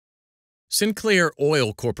Sinclair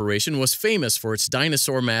Oil Corporation was famous for its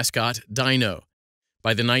dinosaur mascot, Dino.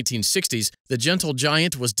 By the 1960s, the gentle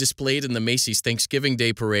giant was displayed in the Macy's Thanksgiving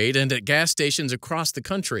Day Parade and at gas stations across the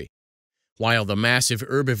country. While the massive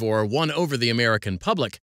herbivore won over the American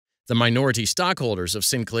public, the minority stockholders of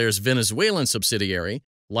Sinclair's Venezuelan subsidiary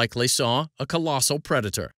likely saw a colossal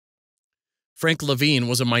predator. Frank Levien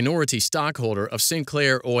was a minority stockholder of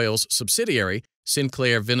Sinclair Oil's subsidiary,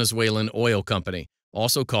 Sinclair Venezuelan Oil Company,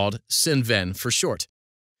 also called Sinven for short.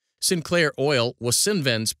 Sinclair Oil was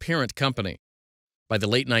Sinven's parent company. By the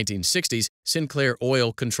late 1960s, Sinclair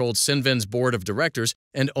Oil controlled Sinven's board of directors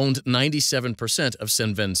and owned 97% of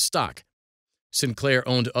Sinven's stock. Sinclair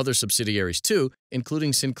owned other subsidiaries too,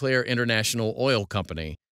 including Sinclair International Oil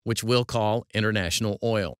Company, which we'll call International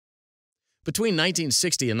Oil. Between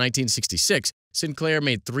 1960 and 1966, Sinclair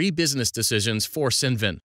made three business decisions for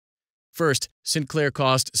Sinven. First, Sinclair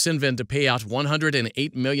caused Sinven to pay out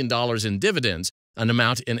 $108 million in dividends, an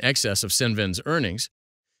amount in excess of Sinven's earnings.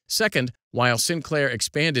 Since while Sinclair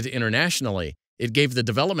expanded internationally, it gave the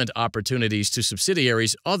development opportunities to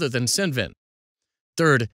subsidiaries other than Sinven.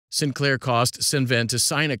 Third, Sinclair caused Sinven to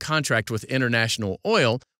sign a contract with International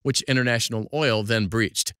Oil, which International Oil then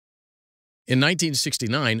breached. In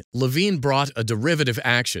 1969, Levien brought a derivative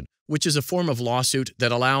action, which is a form of lawsuit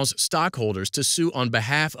that allows stockholders to sue on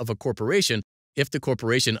behalf of a corporation if the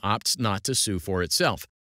corporation opts not to sue for itself.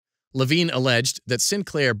 Levien alleged that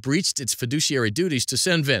Sinclair breached its fiduciary duties to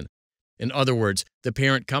Sinven. In other words, the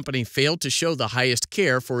parent company failed to show the highest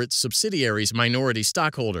care for its subsidiaries' minority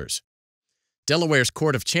stockholders. Delaware's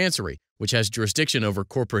Court of Chancery, which has jurisdiction over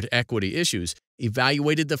corporate equity issues,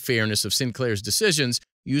 evaluated the fairness of Sinclair's decisions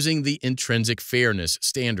using the intrinsic fairness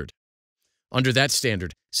standard. Under that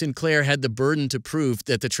standard, Sinclair had the burden to prove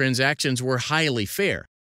that the transactions were highly fair.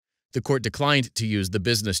 The court declined to use the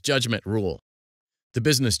business judgment rule. The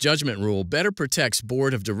business judgment rule better protects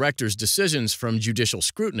board of directors' decisions from judicial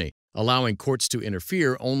scrutiny, allowing courts to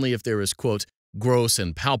interfere only if there is, quote, gross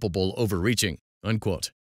and palpable overreaching,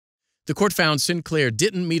 unquote. The court found Sinclair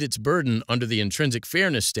didn't meet its burden under the intrinsic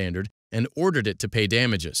fairness standard and ordered it to pay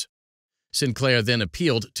damages. Sinclair then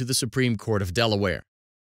appealed to the Supreme Court of Delaware.